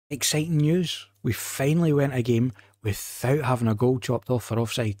Exciting news, we finally went a game without having a goal chopped off for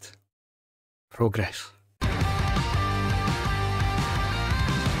offside. Progress.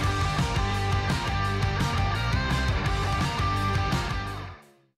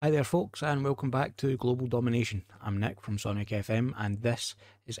 Hi there folks, and welcome back to Global Domination. I'm Nick from SonickFM, and this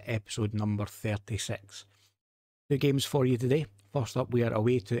is episode number 36. Two games for you today. First up, we are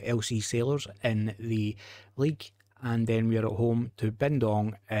away to LC Sailors in the league, and then we are at home to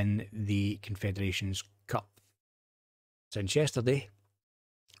Bindong in the Confederations Cup. Since yesterday,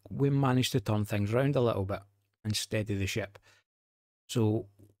 we managed to turn things around a little bit and steady the ship. So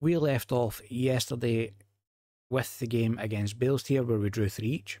we left off yesterday with the game against Balestier where we drew 3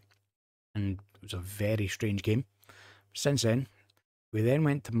 each, and it was a very strange game. Since then, we then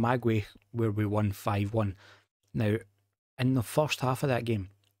went to Magwe where we won 5-1. Now, in the first half of that game,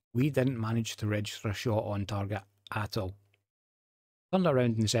 we didn't manage to register a shot on target at all. Turned it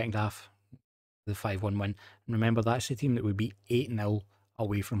around in the second half, the 5-1 win, and remember that's the team that we beat 8-0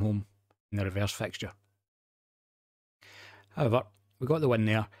 away from home in the reverse fixture. However, we got the win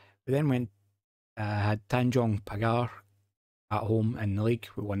there. We then went had Tanjong Pagar at home in the league.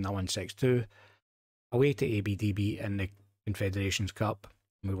 We won that one 6-2. Away to ABDB in the Confederations Cup,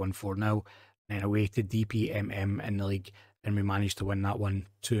 we won 4-0. And then away to DPMM in the league, and we managed to win that one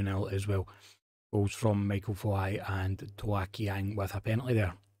 2-0 as well. Goals from Michael Foai and Toa Kiang with a penalty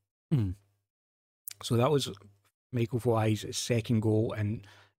there. So that was Michael Foai's second goal in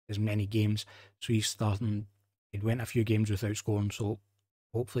as many games. So he'd went a few games without scoring, so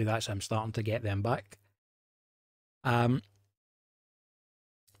hopefully that's him starting to get them back. Only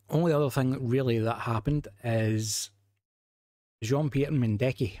other thing really that happened is Jean-Pierre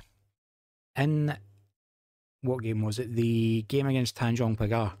Mendeki. In what game was it? The game against Tanjong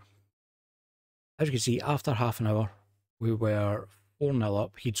Pagar. As you can see, after half an hour, we were 4-0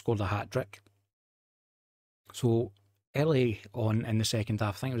 up. He'd scored a hat-trick. So early on in the second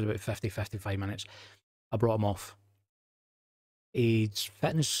half, I think it was about 50-55 minutes, I brought him off. His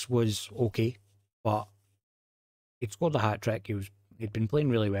fitness was okay, but he'd scored a hat-trick. He'd been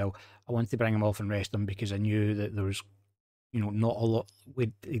playing really well. I wanted to bring him off and rest him because I knew that there was, not a lot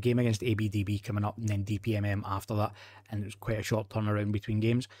with the game against ABDB coming up and then DPMM after that, and it was quite a short turnaround between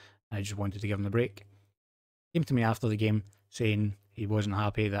games. I just wanted to give him the break. He came to me after the game saying he wasn't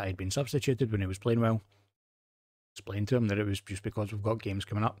happy that I'd been substituted when he was playing well. Explained to him that it was just because we've got games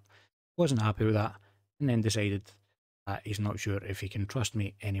coming up. Wasn't happy with that, and then decided that he's not sure if he can trust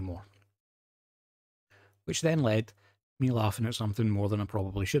me anymore. Which then led me laughing at something more than I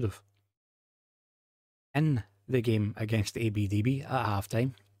probably should have. In the game against ABDB at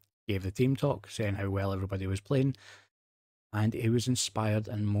halftime, gave the team talk, saying how well everybody was playing, and he was inspired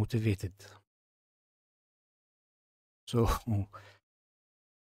and motivated. So,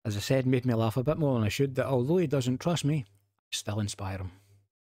 as I said, made me laugh a bit more than I should, that although he doesn't trust me, I still inspire him.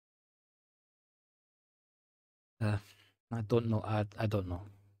 I don't know. I don't know.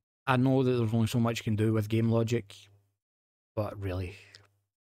 I know that there's only so much you can do with game logic, but really.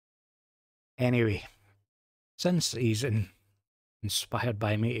 Anyway, since he's inspired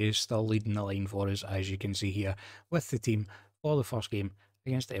by me, he's still leading the line for us, as you can see here, with the team for the first game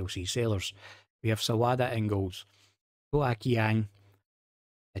against the LC Sailors. We have Sawada in goals, Toa Kiang,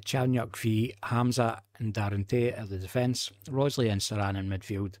 Chow Nyuk Phi, Hamza and Darren Tay at the defence, Rosley and Saran in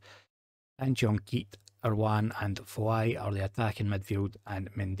midfield, and Cheong Keat, Irwan and Foai are the attacking midfield,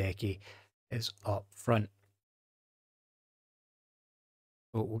 and Mendeki is up front.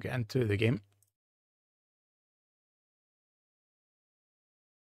 So we'll get into the game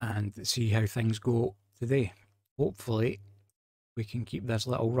and see how things go today. Hopefully we can keep this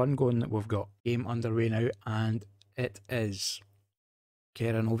little run going that we've got. Game underway now, and it is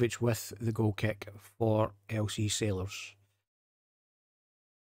Keranovic with the goal kick for LC Sailors.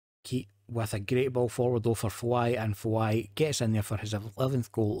 Keat with a great ball forward though for Foai, and Foai gets in there for his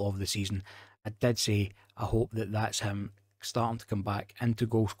 11th goal of the season. I did say I hope that that's him starting to come back into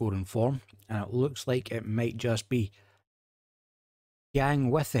goal scoring form, and it looks like it might just be.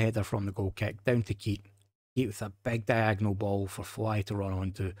 Yang with the header from the goal kick down to Keat. Keat with a big diagonal ball for Foai to run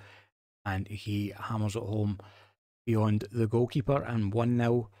onto, and he hammers it home beyond the goalkeeper, and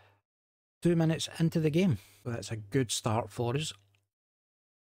 1-0 2 minutes into the game. So that's a good start for us.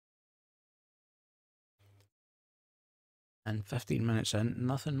 And 15 minutes in,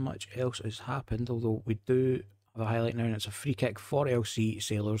 nothing much else has happened, although we do have a highlight now, and it's a free kick for LC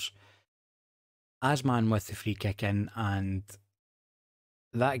Sailors. Asman with the free kick in, and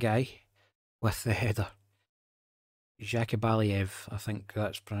that guy with the header, Jakubaliev, I think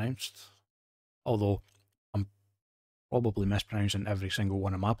that's pronounced, although I'm probably mispronouncing every single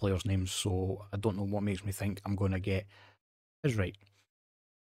one of my players' names, so I don't know what makes me think I'm going to get his right.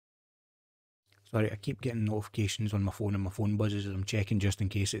 Sorry, I keep getting notifications on my phone and my phone buzzes as I'm checking just in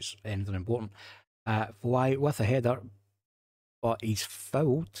case it's anything important. Fly with a header, but he's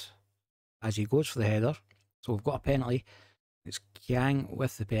fouled as he goes for the header. So we've got a penalty. It's Geylang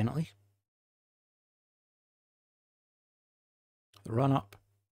with the penalty. The run up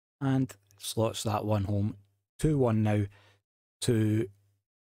and slots that one home. 2-1 now to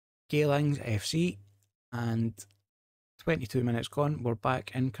Geylang's FC, and 22 minutes gone, we're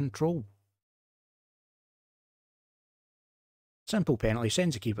back in control. Simple penalty,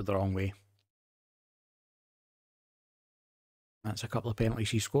 sends the keeper the wrong way. That's a couple of penalties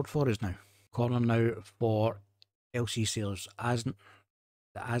he scored for us now. Corner now for LC Sailors. The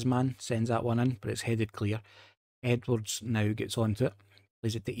Asman sends that one in, but it's headed clear. Edwards now gets onto it,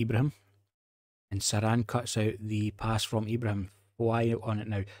 plays it to Ibrahim, and Saran cuts out the pass from Ibrahim. Fouai on it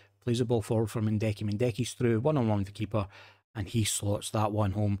now, plays the ball forward for Mendeki. Mendeki's through, one-on-one with the keeper, and he slots that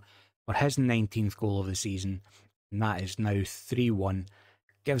one home for his 19th goal of the season, and that is now 3-1.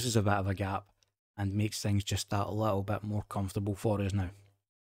 Gives us a bit of a gap and makes things just that little bit more comfortable for us now.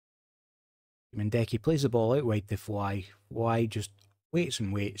 Mendeki plays the ball out wide to Fouai. Fouai just waits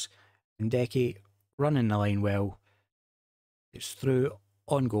and waits. Mendeki running the line well. It's through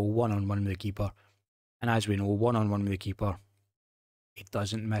on goal, one-on-one with the keeper. And as we know, one-on-one with the keeper, he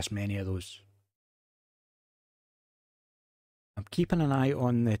doesn't miss many of those. I'm keeping an eye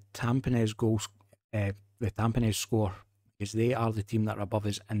on the Tampines goals, the Tampines score, because they are the team that are above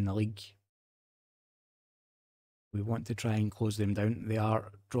us in the league. We want to try and close them down. They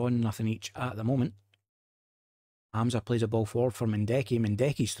are drawing nothing each at the moment. Hamza plays a ball forward for Mendeki.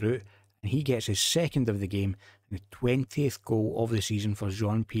 Mendeki's through, and he gets his second of the game, and the 20th goal of the season for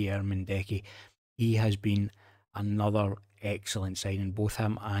Jean-Pierre Mendeki. He has been another excellent signing. Both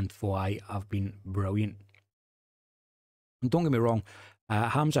him and Fouai have been brilliant. And don't get me wrong,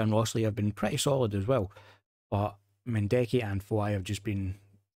 Hamza and Rossley have been pretty solid as well, but Mendeki and Fouai have just been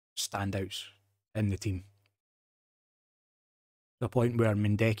standouts in the team. The point where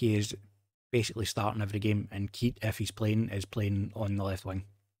Mendeki is basically starting every game, and Keat, if he's playing, is playing on the left wing.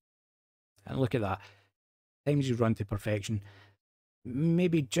 And look at that. Times he's run to perfection.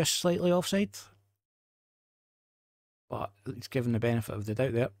 Maybe just slightly offside, but it's given the benefit of the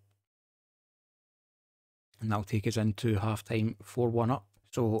doubt there. And that'll take us into half-time 4-1 up.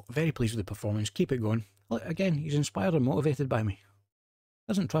 So very pleased with the performance. Keep it going. Look, again, he's inspired and motivated by me.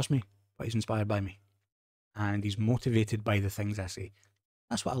 Doesn't trust me, but he's inspired by me. And he's motivated by the things I say.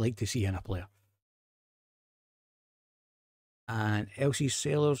 That's what I like to see in a player. And LC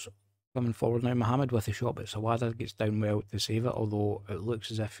Sailors coming forward now. Mohammed with a shot, but Sawada gets down well to save it, although it looks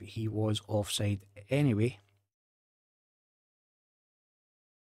as if he was offside anyway.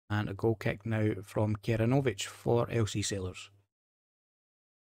 And a goal kick now from Keranovic for LC Sailors.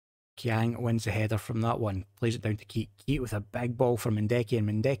 Geylang wins the header from that one. Plays it down to Keat. Keat with a big ball for Mendeki, and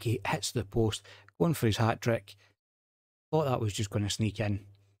Mendeki hits the post, going for his hat-trick. Thought that was just going to sneak in.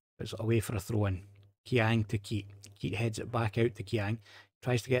 It's away for a throw-in. Geylang to Keat. Keat heads it back out to Geylang.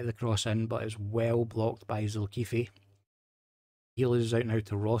 Tries to get the cross in, but is well blocked by Zulkifli. He loses out now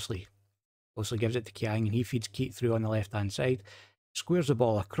to Rossley. Rossley gives it to Geylang, and he feeds Keat through on the left-hand side. Squares the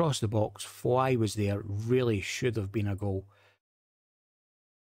ball across the box. Fouai was there. Really should have been a goal.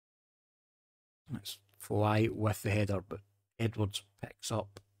 It's Fouai with the header, but Edwards picks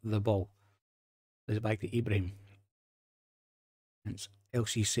up the ball. Plays it back to Ibrahim. It's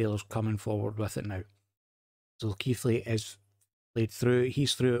LC Sailors coming forward with it now. Zulkifli is played through.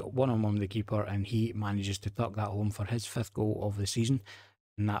 He's through one-on-one with the keeper, and he manages to tuck that home for his 5th goal of the season.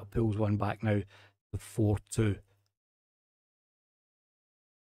 And that pulls one back now to 4-2.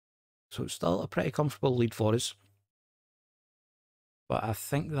 So it's still a pretty comfortable lead for us. But I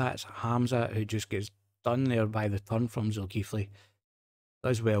think that's Hamza who just gets done there by the turn from Zulkifli.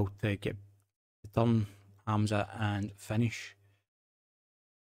 Does well to get the turn, Hamza, and finish.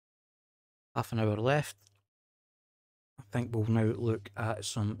 Half an hour left. I think we'll now look at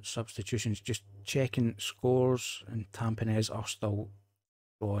some substitutions. Just checking scores, and Tampines are still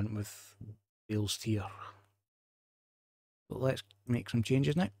going with Bale's tier. But let's make some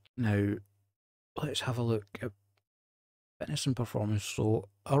changes now. Now, let's have a look at fitness and performance. So,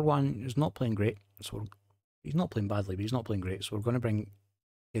 Irwan is not playing great. So, he's not playing badly, but he's not playing great. So, we're going to bring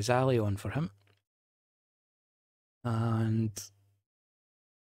Ghazali on for him. And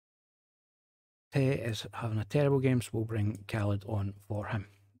Te is having a terrible game, so we'll bring Khaled on for him.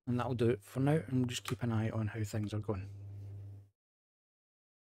 And that'll do it for now, and we'll just keep an eye on how things are going.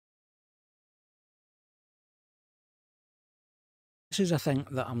 This is a thing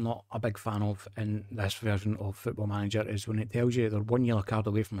that I'm not a big fan of in this version of Football Manager, is when it tells you they're one yellow card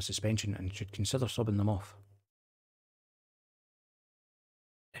away from a suspension and should consider subbing them off.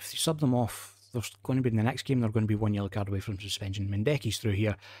 If you sub them off, there's going to be in the next game, they're going to be one yellow card away from suspension. Mendeki's through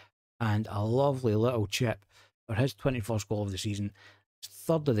here, and a lovely little chip for his 21st goal of the season. His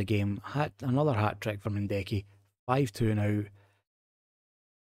third of the game, another hat trick for Mendeki, 5-2 now,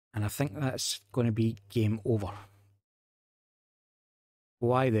 and I think that's going to be game over.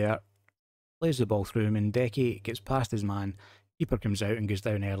 Why there, plays the ball through, Mendeki gets past his man, keeper comes out and goes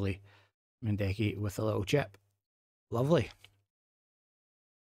down early. Mendeki with a little chip. Lovely.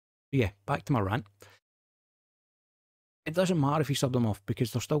 Yeah, back to my rant. It doesn't matter if you sub them off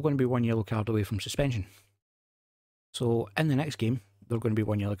because they're still going to be one yellow card away from suspension. So in the next game, they're going to be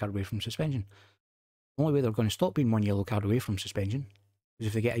one yellow card away from suspension. The only way they're going to stop being one yellow card away from suspension is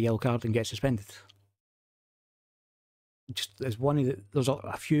if they get a yellow card and get suspended. Just as one of there's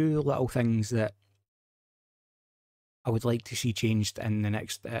a few little things that I would like to see changed in the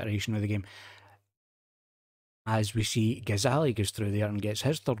next iteration of the game. As we see, Ghazali goes through there and gets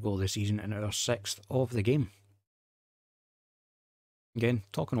his third goal this season and our sixth of the game. Again,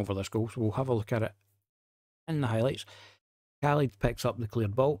 talking over this goal, so we'll have a look at it in the highlights. Khalid picks up the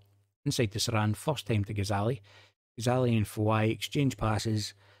cleared ball inside to Saran, first time to Ghazali. Ghazali and Fouai exchange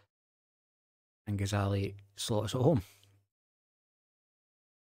passes, and Ghazali slots it home.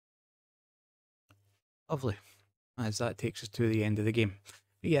 Lovely, as that takes us to the end of the game.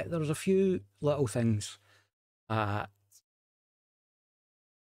 But yeah, there's a few little things I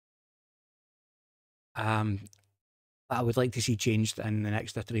would like to see changed in the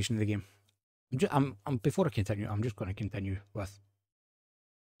next iteration of the game. Before I continue, I'm just going to continue with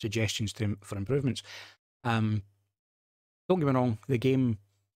suggestions for improvements. Don't get me wrong, the game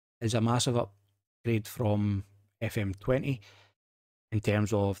is a massive upgrade from FM20 in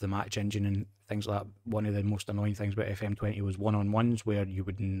terms of the match engine and things like that. One of the most annoying things about FM20 was one-on-ones where you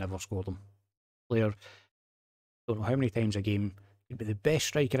would never score them. Player, don't know how many times a game, you'd be the best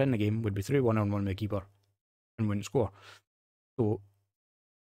striker in the game, would be through one-on-one with the keeper and wouldn't score. So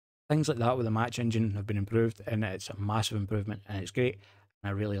things like that with the match engine have been improved, and it's a massive improvement, and it's great, and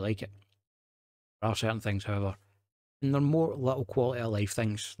I really like it. There are certain things, however, and there are more little quality of life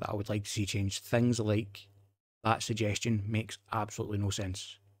things that I would like to see changed. Things like that suggestion makes absolutely no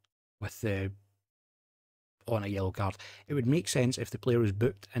sense with the on a yellow card. It would make sense if the player was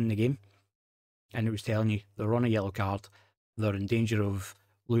booked in the game and it was telling you they're on a yellow card, they're in danger of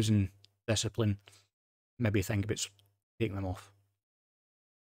losing discipline, maybe think about taking them off.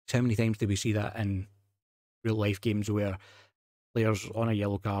 So how many times do we see that in real life games where players on a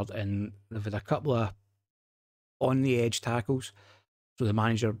yellow card and they've had a couple of on the edge tackles, so the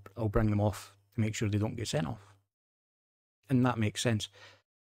manager will bring them off to make sure they don't get sent off? And that makes sense.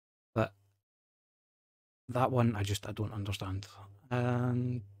 But that one, I don't understand.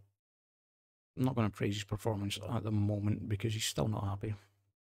 And I'm not going to praise his performance at the moment because he's still not happy.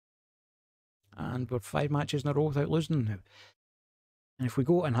 And we're 5 matches in a row without losing now. And if we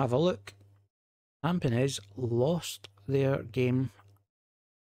go and have a look, Tampines lost their game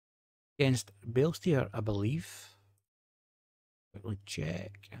against Belstier, I believe. Quickly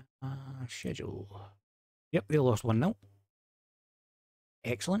check. Schedule. Yep, they lost 1-0.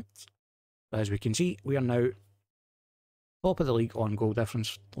 Excellent. As we can see, we are now top of the league on goal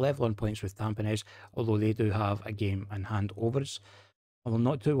difference, level on points with Tampines, although they do have a game in hand over us. I'm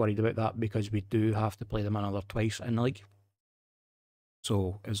not too worried about that because we do have to play them another twice in the league.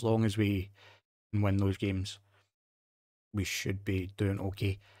 So as long as we can win those games, we should be doing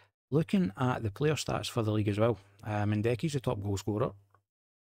okay. Looking at the player stats for the league as well, Mendeki's the top goal scorer,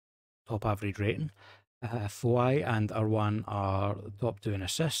 top average rating. Fouai and Arwan are the top 2 in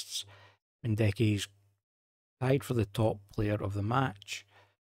assists. Mendeki's tied for the top player of the match.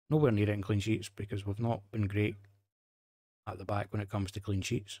 Nowhere near it in clean sheets because we've not been great at the back when it comes to clean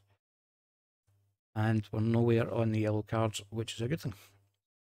sheets. And we're nowhere on the yellow cards, which is a good thing.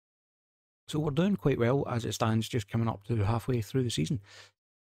 So we're doing quite well as it stands, just coming up to halfway through the season.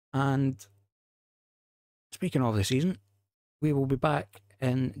 And speaking of the season, we will be back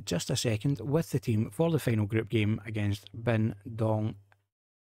in just a second with the team for the final group game against Bin Dong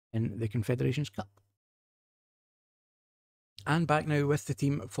in the Confederations Cup. And back now with the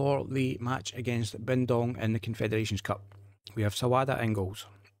team for the match against Bin Dong in the Confederations Cup. We have Sawada in goals.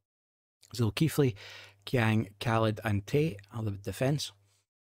 Zulkifli, Kiang, Khalid and Tay are the defence.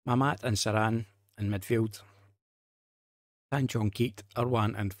 Mamat and Saran in midfield. Tanchong Keat,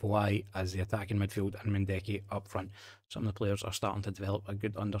 Arwan and Fouai as the attacking midfield, and Mendeki up front. Some of the players are starting to develop a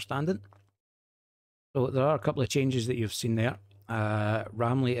good understanding. So there are a couple of changes that you've seen there.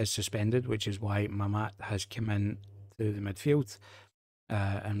 Ramley is suspended, which is why Mamat has come in to the midfield,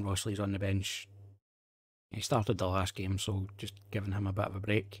 and Rossley's on the bench. He started the last game, so just giving him a bit of a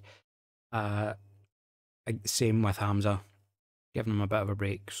break. Same with Hamza, giving him a bit of a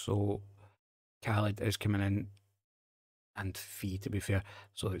break. So Khaled is coming in, and Fee, to be fair.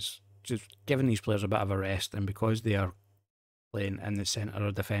 So it's just giving these players a bit of a rest, and because they are playing in the centre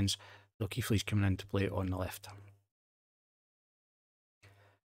of defence, Zulkifli's coming in to play on the left.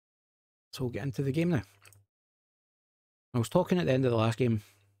 So we'll get into the game now. I was talking at the end of the last game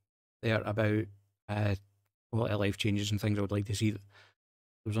there about quality of life changes and things I would like to see. There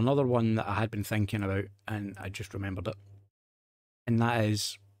was another one that I had been thinking about and I just remembered it. And that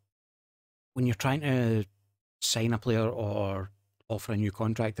is when you're trying to sign a player or offer a new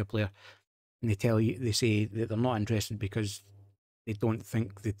contract to a player and they say that they're not interested because they don't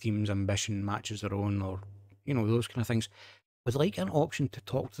think the team's ambition matches their own, or, you know, those kind of things. Would like an option to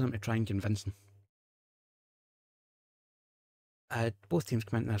talk to them to try and convince them. Both teams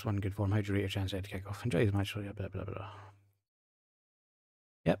come into this one in good form. How'd you rate your chance at kick-off? Enjoy the match. Blah, blah, blah, blah.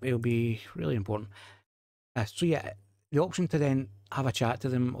 Yep, it'll be really important. So yeah, the option to then have a chat to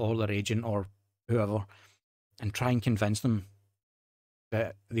them or their agent or whoever and try and convince them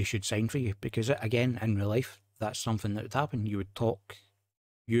that they should sign for you. Because again, in real life, that's something that would happen. You would talk,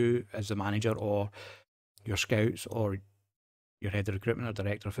 you as the manager or your scouts or your head of recruitment or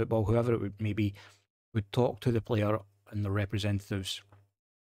director of football, whoever it would maybe, would talk to the player and the representatives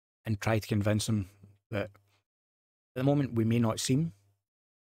and try to convince them that at the moment we may not seem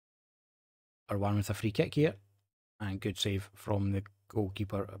our one with a free kick here, and good save from the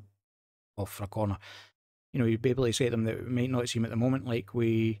goalkeeper off for a corner. You know, you'd be able to say to them that it might not seem at the moment like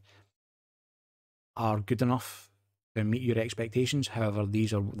we are good enough to meet your expectations. However,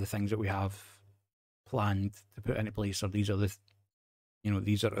 these are the things that we have planned to put into place, or these are the, you know,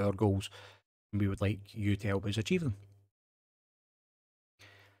 these are our goals, and we would like you to help us achieve them.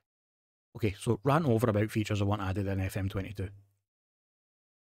 Okay, so rant over about features I want added in FM22.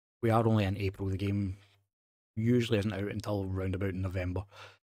 We are only in April. The game usually isn't out until round about November.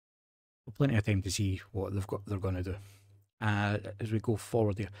 So plenty of time to see what they're going to do as we go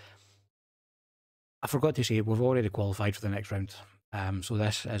forward here. I forgot to say, we've already qualified for the next round. So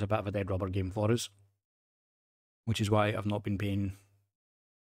this is a bit of a dead rubber game for us, which is why I've not been paying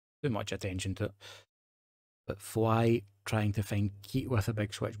too much attention to it. But Fly trying to find Keat with a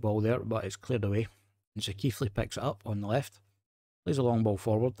big switch ball there, but it's cleared away. And Zulkifli picks it up on the left, plays a long ball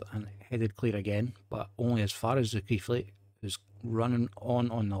forward and headed clear again, but only as far as Zulkifli, who's running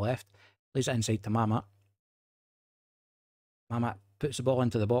on the left, plays it inside to Mamat. Mamat puts the ball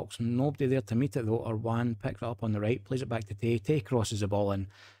into the box, nobody there to meet it though. Arwan picks it up on the right, plays it back to Tay. Tay crosses the ball in,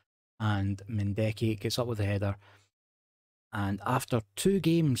 and Mendeki gets up with the header. And after 2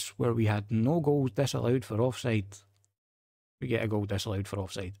 games where we had no goals disallowed for offside, we get a goal disallowed for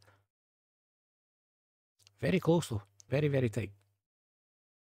offside. Very close though, very, very tight.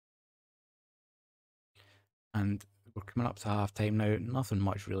 And we're coming up to half time now. Nothing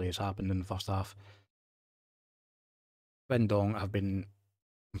much really has happened in the first half. Bindong have been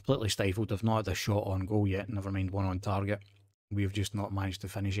completely stifled. They've not had a shot on goal yet, never mind one on target. We've just not managed to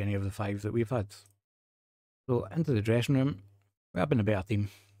finish any of the 5 that we've had. So into the dressing room. We have been a better team.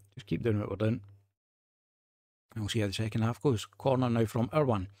 Just keep doing what we're doing. And we'll see how the second half goes. Corner now from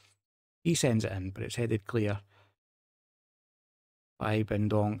Irwan. He sends it in, but it's headed clear by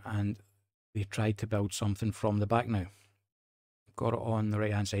Bindong, and they tried to build something from the back now. Got it on the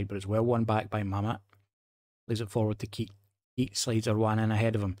right hand side, but it's well won back by Mamat. Plays it forward to Keat. Keat slides Irwan in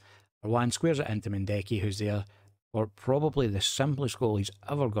ahead of him. Irwan squares it into Mendeki, who's there for probably the simplest goal he's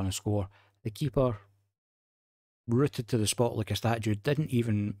ever going to score. The keeper rooted to the spot like a statue, didn't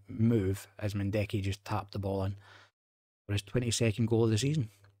even move as Mendeki just tapped the ball in for his 22nd goal of the season.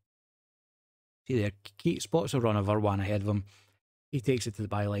 See there, Keat spots a run of Irwan ahead of him. He takes it to the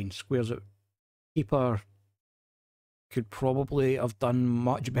byline, squares it. Keeper could probably have done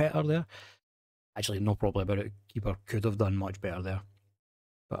much better there. Actually, no problem about it. Keeper could have done much better there.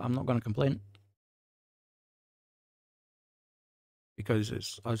 But I'm not going to complain, because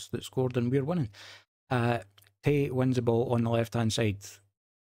it's us that scored and we're winning. Tay wins the ball on the left hand side.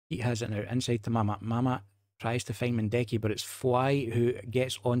 Keat has it now inside to Mamat. Mamat tries to find Mendeki, but it's Fly who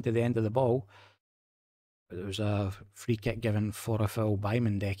gets onto the end of the ball. But there was a free kick given for a foul by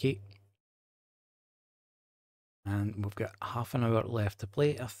Mendeki. And we've got half an hour left to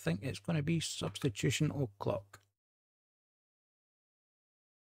play. I think it's going to be substitution o'clock.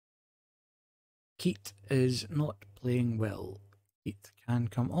 Keat is not playing well. Keat can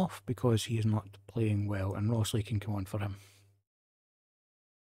come off because he is not playing well, and Rossley can come on for him.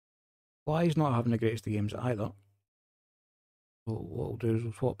 Why he's not having the greatest of games either. So what we'll do is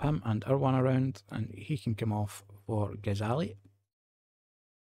we'll swap him and Irwan around, and he can come off for Ghazali,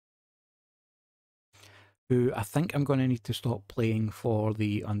 who I think I'm going to need to stop playing for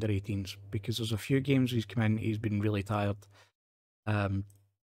the under-18s, because there's a few games he's come in, he's been really tired coming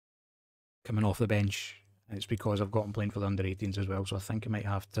off the bench. And it's because I've got him playing for the under-18s as well, so I think I might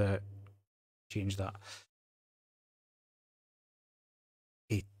have to change that.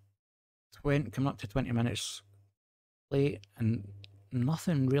 Coming up to 20 minutes play and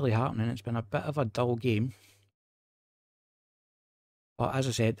nothing really happening. It's been a bit of a dull game. But as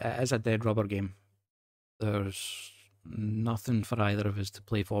I said, it is a dead rubber game. There's nothing for either of us to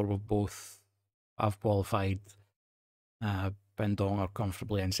play for. We've both have qualified. Bindong are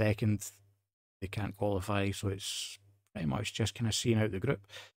comfortably in second. They can't qualify, so it's pretty much just kind of seeing out the group.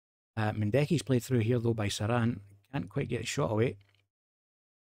 Mendeki's played through here though by Saran. Can't quite get a shot away.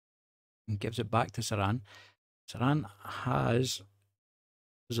 And gives it back to Saran. Saran has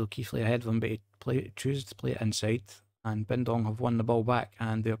Zulkifli ahead of him, but he chooses to play it inside. And Bindong have won the ball back,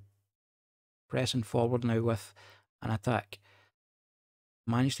 and they're pressing forward now with an attack.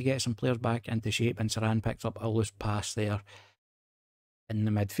 Managed to get some players back into shape, and Saran picked up a loose pass there in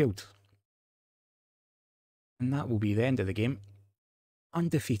the midfield. And that will be the end of the game.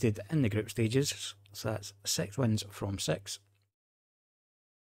 Undefeated in the group stages, so that's 6 wins from 6.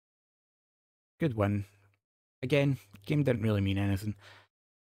 Good win. Again, game didn't really mean anything.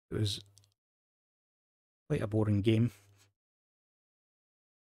 It was quite a boring game,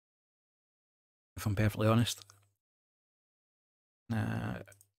 if I'm perfectly honest.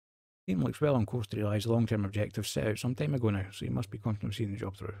 Team looks well on course to realise the long-term objectives set out some time ago now, so you must be confident of seeing the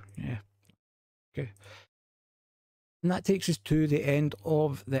job through. Yeah. Okay. And that takes us to the end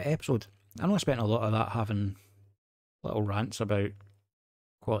of the episode. I know I spent a lot of that having little rants about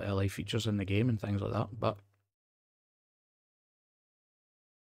quality of life features in the game and things like that, but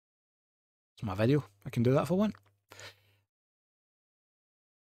it's my video. I can do that for one.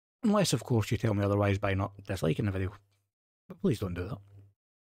 Unless, of course, you tell me otherwise by not disliking the video. But please don't do that.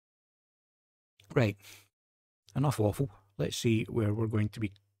 Right. Enough waffle. Let's see where we're going to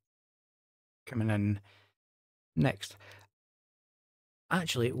be coming in next.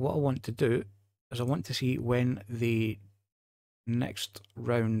 Actually, what I want to do is I want to see when the next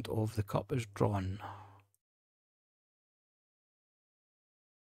round of the cup is drawn.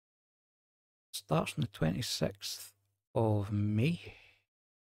 Starts on the 26th of May.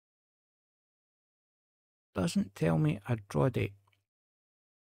 Doesn't tell me a draw date.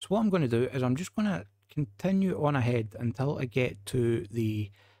 So what I'm going to do is I'm just going to continue on ahead until I get to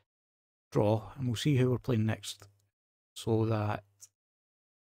the draw, and we'll see who we're playing next. So that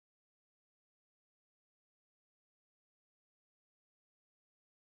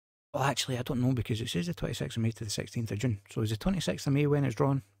well, actually, I don't know, because it says the 26th of May to the 16th of June. So is the 26th of May when it's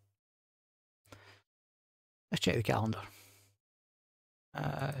drawn? Let's check the calendar.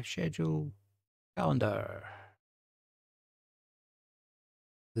 Schedule, calendar.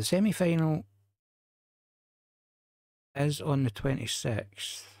 The semi-final is on the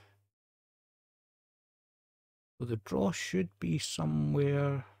 26th. So the draw should be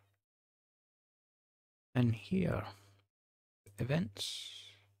somewhere in here. Events.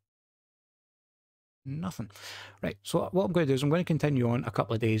 Nothing. Right, so what I'm going to do is I'm going to continue on a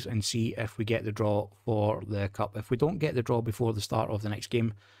couple of days and see if we get the draw for the cup. If we don't get the draw before the start of the next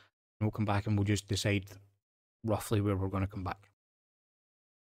game, we'll come back and we'll just decide roughly where we're going to come back.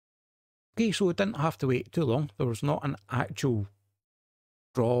 Okay, so it didn't have to wait too long. There was not an actual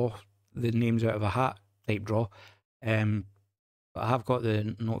draw, the names out of a hat type draw. But I have got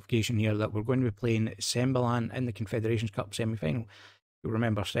the notification here that we're going to be playing Sembilan in the Confederations Cup semi-final. You'll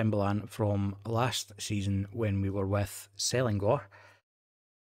remember Sembilan from last season when we were with Selangor.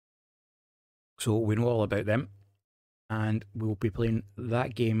 So we know all about them. And we'll be playing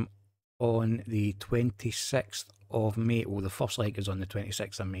that game on the 26th of May. Well, the first leg is on the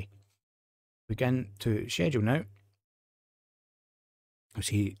 26th of May. Begin to schedule now. You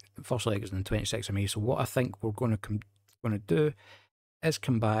see, the first leg is on the 26th of May. So what I think we're going to do is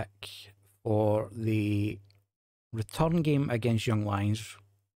come back for the return game against Young Lions.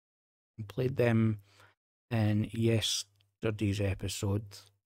 We played them in yesterday's episode.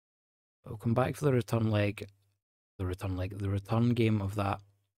 We'll come back for the return game of that.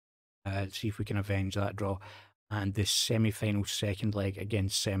 See if we can avenge that draw, and the semi-final second leg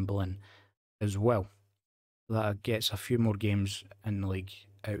against Sembilan as well. That gets a few more games in the league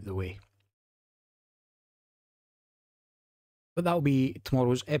out the way. But that'll be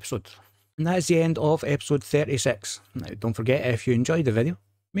tomorrow's episode. And that is the end of episode 36. Now, don't forget, if you enjoyed the video,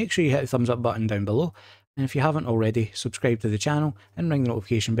 make sure you hit the thumbs up button down below, and if you haven't already, subscribe to the channel and ring the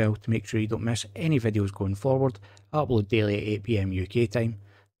notification bell to make sure you don't miss any videos going forward. I upload daily at 8 PM UK time,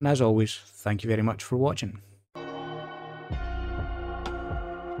 and as always, thank you very much for watching.